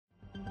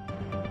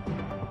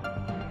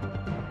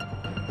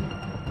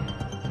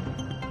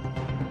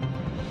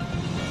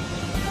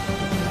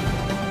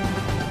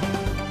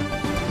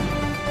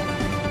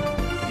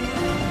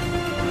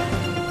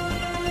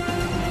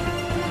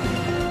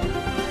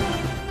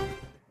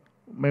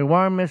My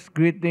warmest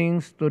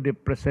greetings to the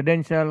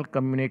Presidential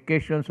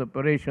Communications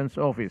Operations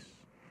Office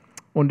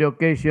on the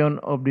occasion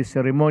of the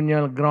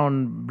ceremonial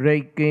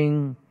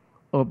groundbreaking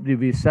of the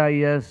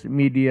Visayas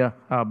Media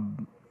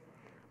Hub.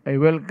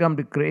 I welcome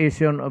the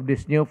creation of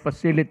this new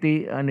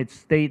facility and its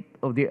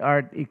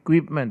state-of-the-art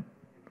equipment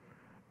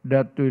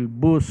that will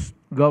boost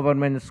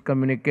government's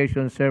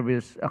communication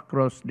service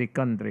across the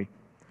country.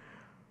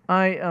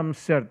 I am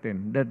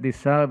certain that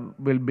this hub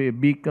will be a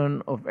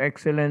beacon of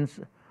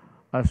excellence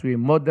as we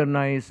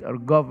modernize our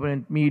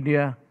government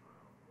media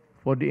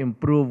for the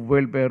improved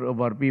welfare of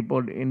our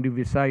people in the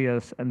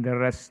Visayas and the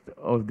rest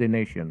of the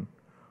nation.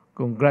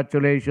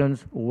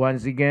 Congratulations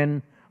once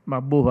again,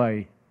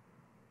 mabuhay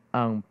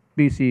ang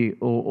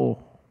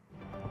PCOO.